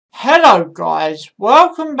Hello guys,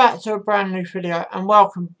 welcome back to a brand new video and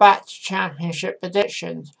welcome back to Championship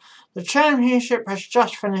predictions. The Championship has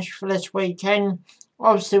just finished for this weekend.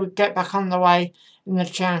 Obviously we get back on the way in the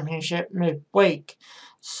Championship midweek.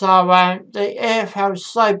 So the EFL is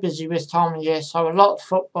so busy this time of year, so a lot of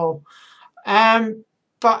football.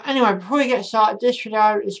 But anyway, before we get started, this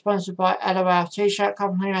video is sponsored by LOL T-shirt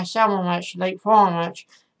company. They sell my merch, link for my merch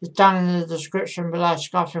is down in the description below, so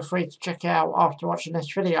guys feel free to check it out after watching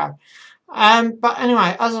this video. But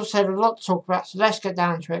anyway, as I've said, a lot to talk about, so let's get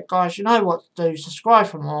down to it, guys. You know what to do, subscribe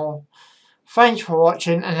for more. Thanks for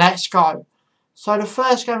watching, and let's go. So the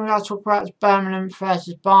first game we're going to talk about is Birmingham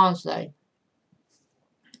versus Barnsley.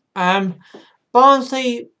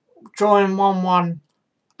 Barnsley drawing 1-1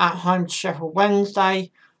 at home to Sheffield Wednesday.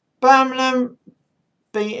 Birmingham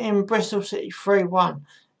beating Bristol City 3-1.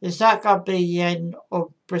 Is that going to be the end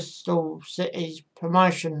of Bristol City's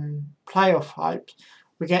promotion playoff hopes?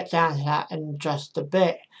 We get down to that in just a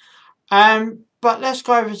bit. But let's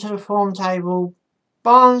go over to the form table.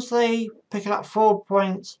 Barnsley picking up 4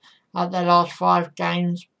 points at their last 5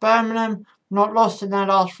 games. Birmingham not lost in their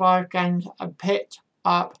last 5 games and picked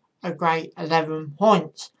up a great 11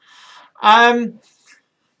 points. Going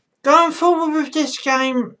forward with this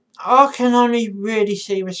game, I can only really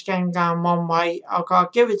see this game going one way. I've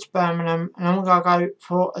got to give it to Birmingham and I'm going to go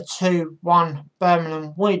for a 2-1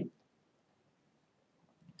 Birmingham win.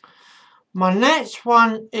 My next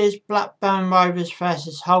one is Blackburn Rovers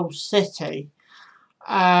versus Hull City.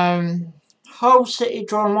 Hull City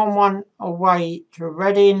drawing 1-1 away to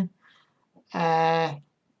Reading.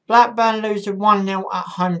 Blackburn losing 1-0 at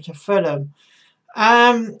home to Fulham.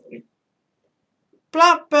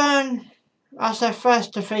 Blackburn, that's their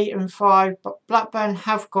first defeat in 5, but Blackburn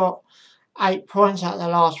have got 8 points out of the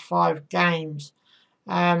last 5 games.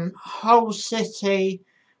 Hull City,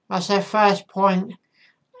 that's their first point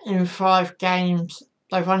in 5 games.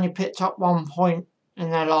 They've only picked up 1 point in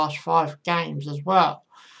their last 5 games as well.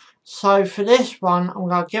 So for this one, I'm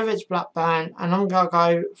going to give it to Blackburn and I'm going to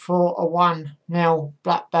go for a 1-0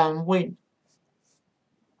 Blackburn win.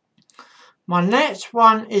 My next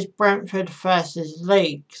one is Brentford versus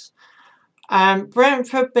Leeds.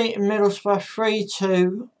 Brentford beating Middlesbrough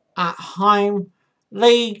 3-2 at home.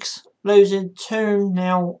 Leeds losing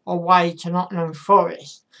 2-0 away to Nottingham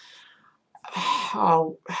Forest.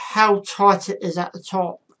 Oh, how tight it is at the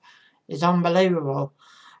top is unbelievable.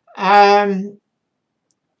 Because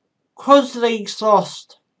Leeds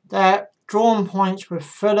lost their drawn points with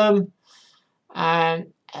Fulham,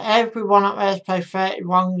 everyone up there has played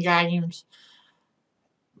 31 games.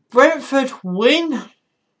 Brentford win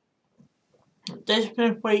this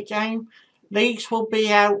midweek game. Leeds will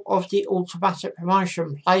be out of the automatic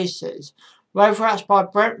promotion places. Whether that's by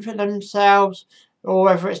Brentford themselves or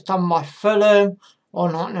whether it's done by Fulham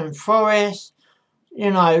or Nottingham Forest.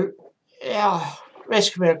 You know, yeah, this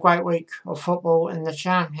could be a great week of football in the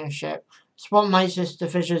Championship. It's what makes this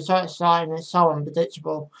division so exciting. It's so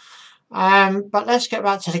unpredictable. But let's get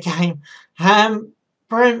back to the game.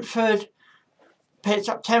 Brentford picked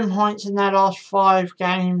up 10 points in their last 5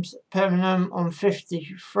 games, putting them on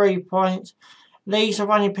 53 points. Leeds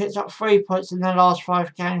have only picked up 3 points in their last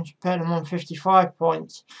 5 games, putting them on 55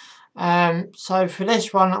 points. So for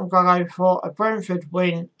this one, I'm going to go for a Brentford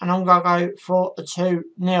win, and I'm going to go for a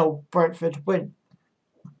 2-0 Brentford win.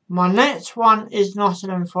 My next one is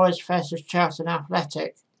Nottingham Forest versus Charlton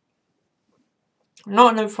Athletic.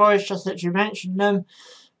 Nottingham Forest, just that you mentioned them,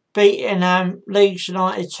 beating Leeds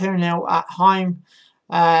United 2-0 at home.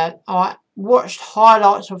 I watched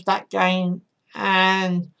highlights of that game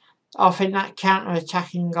and I think that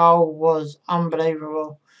counter-attacking goal was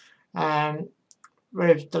unbelievable.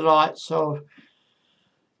 With the likes of,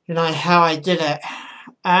 you know, how I did it.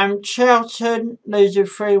 Charlton losing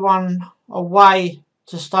 3-1 away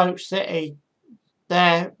to Stoke City,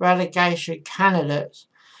 their relegation candidates.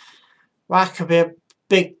 That could be a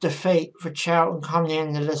big defeat for Charlton come the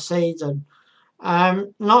end of the season.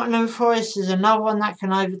 Nottingham Forest is another one that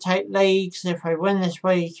can overtake Leeds if they win this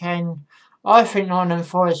weekend. I think Nottingham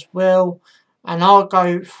Forest will, and I'll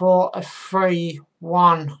go for a 3-1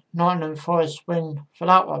 Nottingham Forest win for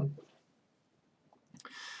that one.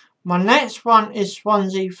 My next one is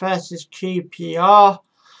Swansea versus QPR.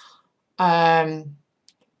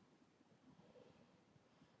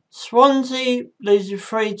 Swansea losing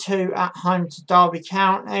 3-2 at home to Derby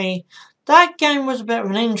County. That game was a bit of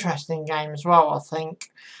an interesting game as well, I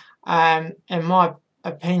think, in my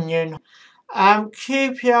opinion.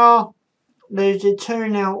 QPR losing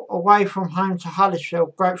 2-0 away from home to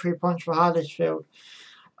Huddersfield. Great 3 points for Huddersfield.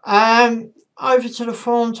 Over to the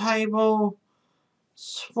form table.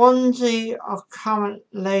 Swansea are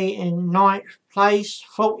currently in 9th place,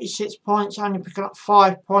 46 points, only picking up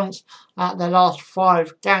 5 points at their last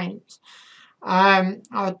 5 games. I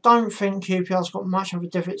don't think QPR's got much of a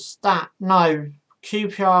different stat. No,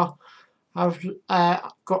 QPR have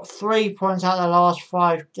got 3 points out of the last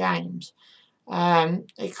 5 games.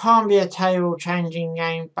 It can't be a table changing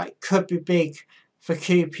game, but it could be big for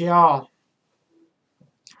QPR.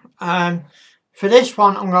 For this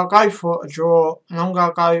one, I'm going to go for a draw, and I'm going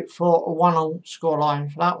to go for a 1-1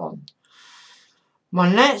 scoreline for that one.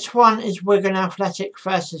 My next one is Wigan Athletic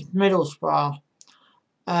versus Middlesbrough.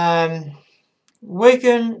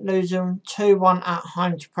 Wigan losing 2-1 at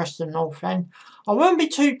home to Preston North End. I wouldn't be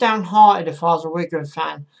too downhearted if I was a Wigan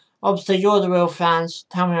fan. Obviously, you're the real fans.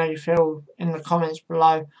 Tell me how you feel in the comments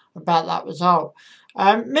below about that result.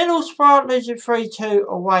 Middlesbrough losing 3-2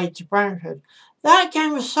 away to Brentford. That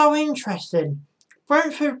game was so interesting.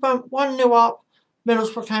 Brentford went 1-0 up.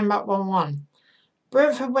 Middlesbrough came back 1-1.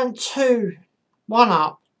 Brentford went 2-1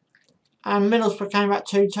 up. And Middlesbrough came back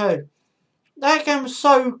 2-2. That game was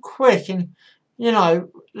so quick and, you know,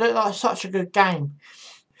 looked like such a good game.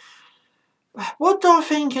 What do I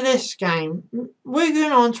think of this game?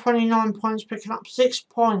 Wigan on 29 points, picking up 6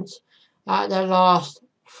 points at their last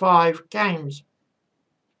 5 games.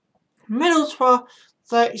 Middlesbrough,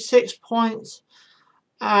 36 points,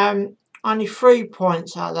 only 3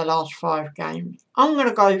 points out of their last 5 games. I'm going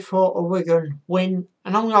to go for a Wigan win,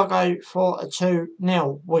 and I'm going to go for a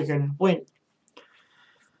 2-0 Wigan win.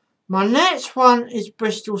 My next one is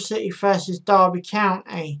Bristol City versus Derby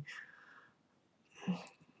County.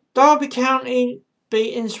 Derby County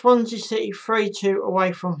beating Swansea City 3-2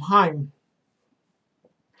 away from home.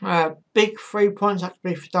 Big 3 points that could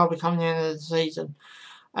be for Derby coming in the end of the season.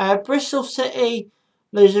 Bristol City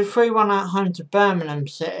losing 3-1 at home to Birmingham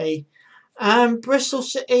City. Bristol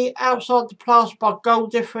City outside the playoffs by goal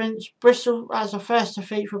difference. Bristol has a first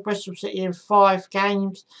defeat for Bristol City in 5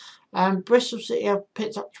 games. Bristol City have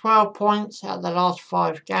picked up 12 points out of the last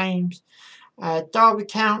 5 games. Derby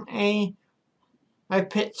County have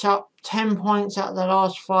picked up 10 points out of the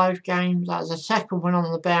last 5 games. That's a second win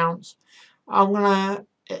on the bounce. I'm going to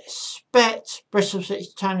expect Bristol City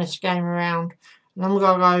to turn this game around. And I'm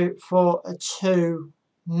going to go for a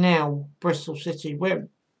 2-0 Bristol City win.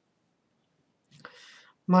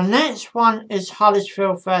 My next one is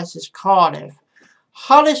Huddersfield versus Cardiff.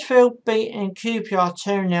 Huddersfield beating QPR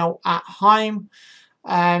 2-0 at home.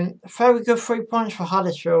 Very good 3 points for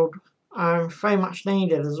Huddersfield. Very much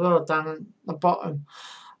needed as well down at the bottom.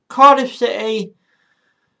 Cardiff City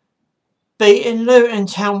beating Luton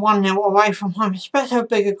Town 1-0 away from home. Expect a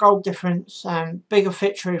bigger goal difference, bigger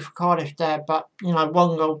victory for Cardiff there, but you know,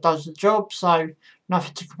 1 goal does the job, so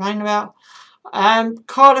nothing to complain about.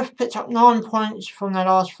 Cardiff picked up 9 points from their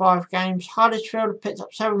last 5 games. Huddersfield picked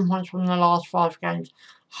up 7 points from their last 5 games.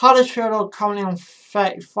 Huddersfield are currently on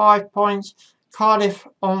 35 points. Cardiff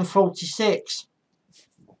on 46.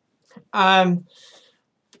 But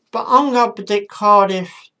I'm going to predict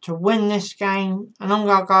Cardiff to win this game, and I'm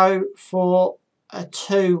going to go for a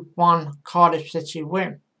 2-1 Cardiff City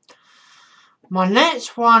win. My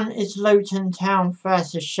next one is Luton Town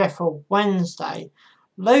versus Sheffield Wednesday.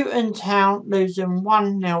 Luton Town losing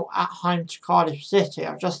 1-0 at home to Cardiff City.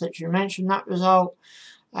 I've just literally mentioned that result.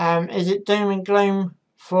 Is it doom and gloom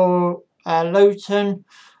for Luton?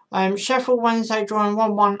 Sheffield Wednesday drawing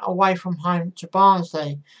 1-1 away from home to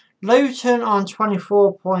Barnsley. Luton on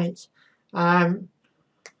 24 points. 9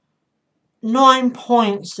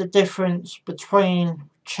 points the difference between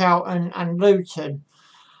Charlton and Luton.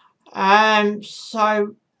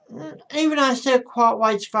 So even though it's still quite a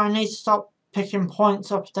way to go, I need to stop picking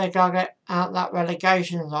points up if they're going to get out that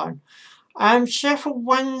relegation zone. Sheffield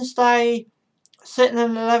Wednesday sitting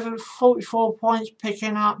in 11th, 44 points,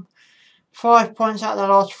 picking up 5 points out of the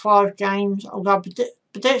last 5 games. I'm going to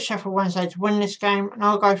predict Sheffield Wednesday to win this game, and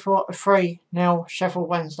I'll go for a 3-0 Sheffield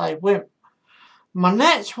Wednesday win. My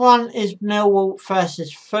next one is Millwall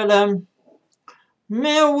versus Fulham.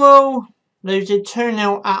 Millwall losing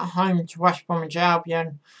 2-0 at home to West Bromwich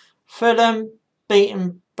Albion. Fulham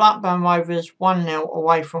beating Blackburn Rovers 1-0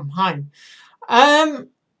 away from home.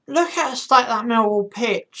 Look at a state like Millwall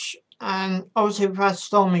pitch, and obviously we've had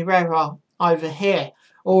stormy weather over here,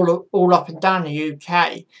 all up and down the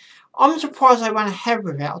UK. I'm surprised they went ahead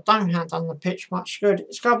with it. I don't think they've done the pitch much good.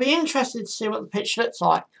 It's going to be interesting to see what the pitch looks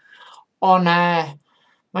like on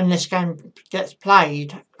when this game gets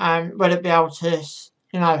played. Will it be able to,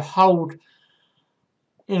 you know, hold,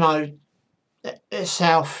 you know,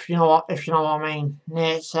 itself, you know what, if you know what I mean.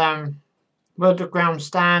 It's will the ground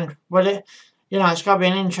stand? Will it, you know, it's going to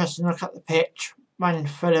be an interesting look at the pitch when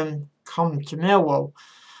Fulham come to Millwall.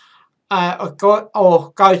 Or go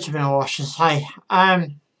to Millwall, I should say.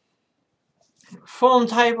 Form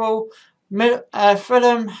table,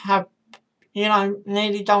 Fulham have,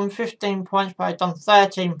 nearly done 15 points, but they've done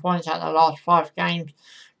 13 points out of the last 5 games.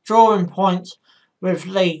 Drawing points with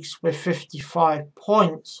Leeds with 55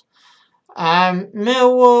 points.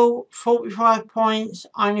 Millwall, 45 points,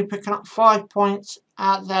 only picking up 5 points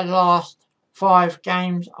out of their last 5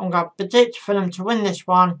 games. I'm going to predict Fulham to win this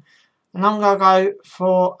one, and I'm going to go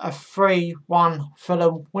for a 3-1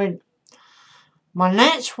 Fulham win. My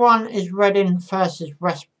next one is Reading versus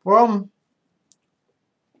West Brom.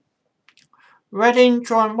 Reading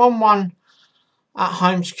drawing 1-1 at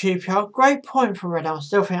home to QPR. Great point for Reading. I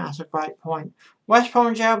still think that's a great point. West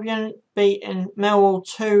Bromwich Albion beating Millwall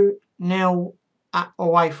 2-0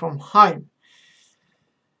 away from home.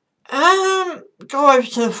 Go over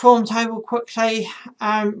to the form table quickly.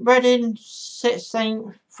 Reading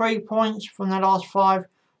 16, 3 points from their last 5.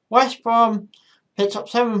 West Brom picked up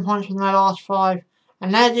 7 points from their last 5.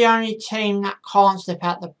 And they're the only team that can't slip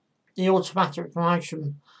out the automatic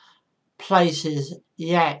promotion places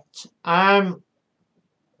yet. I'm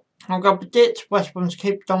going to predict West Brom to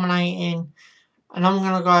keep dominating, and I'm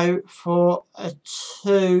going to go for a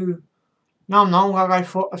 2. No, I'm not. I'm going to go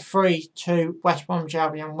for a 3-2 West Bromwich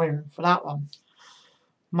Albion win for that one.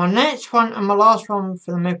 My next one and my last one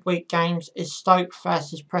for the midweek games is Stoke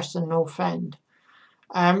versus Preston North End.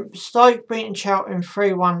 Stoke beating Charlton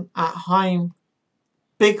 3-1 at home.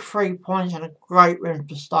 Big 3 points and a great win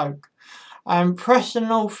for Stoke. Preston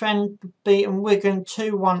North End beating Wigan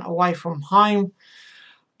 2-1 away from home.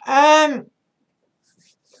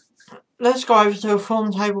 Let's go over to the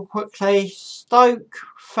form table quickly. Stoke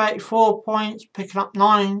 34 points, picking up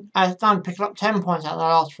 10 points out of the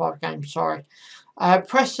last 5 games. Sorry.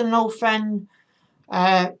 Preston North End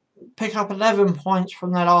picking up 11 points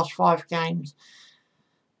from their last 5 games.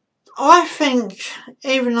 I think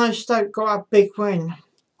even though Stoke got a big win,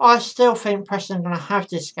 I still think Preston are going to have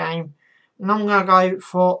this game, and I'm going to go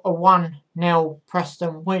for a 1-0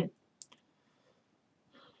 Preston win.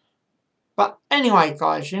 But anyway,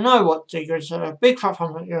 guys, you know what to do. So a big fat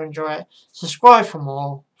thumbs up if you enjoy it. Subscribe for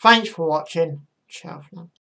more. Thanks for watching. Ciao for now.